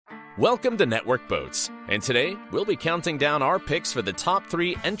Welcome to Network Boats, and today we'll be counting down our picks for the top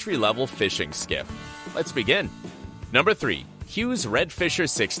 3 entry-level fishing skiff. Let's begin. Number 3, Hughes Redfisher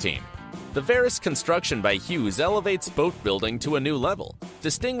 16. The Varus construction by Hughes elevates boat building to a new level,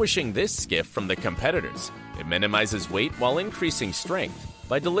 distinguishing this skiff from the competitors. It minimizes weight while increasing strength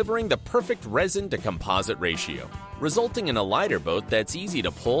by delivering the perfect resin-to-composite ratio, resulting in a lighter boat that's easy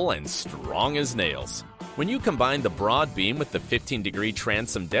to pull and strong as nails. When you combine the broad beam with the 15-degree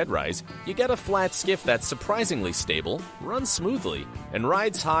transom deadrise, you get a flat skiff that's surprisingly stable, runs smoothly, and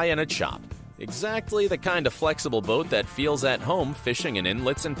rides high in a chop. Exactly the kind of flexible boat that feels at home fishing in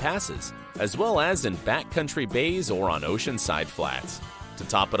inlets and passes, as well as in backcountry bays or on oceanside flats. To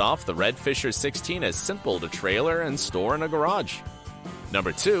top it off, the Redfisher 16 is simple to trailer and store in a garage.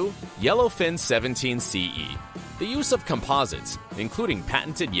 Number 2, Yellowfin 17 CE. The use of composites, including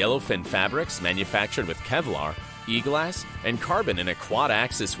patented yellowfin fabrics manufactured with Kevlar, e-glass, and carbon in a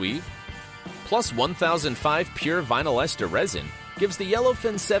quad-axis weave, plus 1005 pure vinyl ester resin, gives the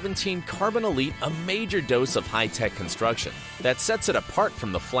Yellowfin 17 Carbon Elite a major dose of high-tech construction that sets it apart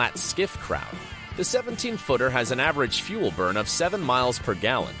from the flat skiff crowd. The 17-footer has an average fuel burn of 7 miles per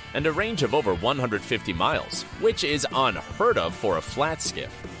gallon and a range of over 150 miles, which is unheard of for a flat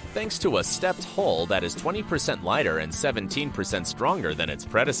skiff, thanks to a stepped hull that is 20% lighter and 17% stronger than its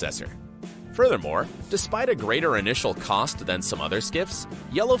predecessor. Furthermore, despite a greater initial cost than some other skiffs,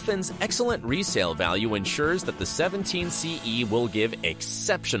 Yellowfin's excellent resale value ensures that the 17 CE will give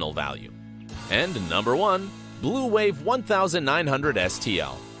exceptional value. And number 1, Blue Wave 1900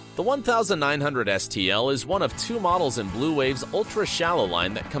 STL. The 1900 STL is one of 2 models in Blue Wave's ultra-shallow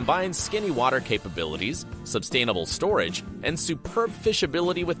line that combines skinny water capabilities, sustainable storage, and superb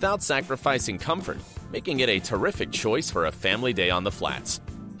fishability without sacrificing comfort, making it a terrific choice for a family day on the flats.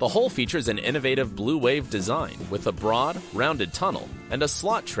 The hull features an innovative Blue Wave design with a broad, rounded tunnel and a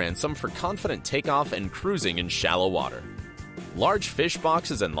slot transom for confident takeoff and cruising in shallow water. Large fish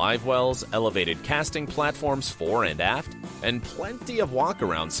boxes and live wells, elevated casting platforms fore and aft, and plenty of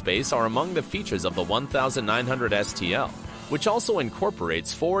walk-around space are among the features of the 1900 STL, which also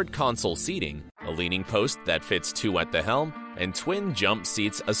incorporates forward console seating, a leaning post that fits 2 at the helm, and twin jump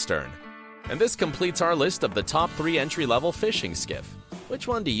seats astern. And this completes our list of the top 3 entry-level fishing skiff. Which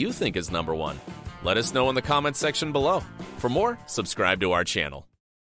one do you think is number 1? Let us know in the comments section below. For more, subscribe to our channel.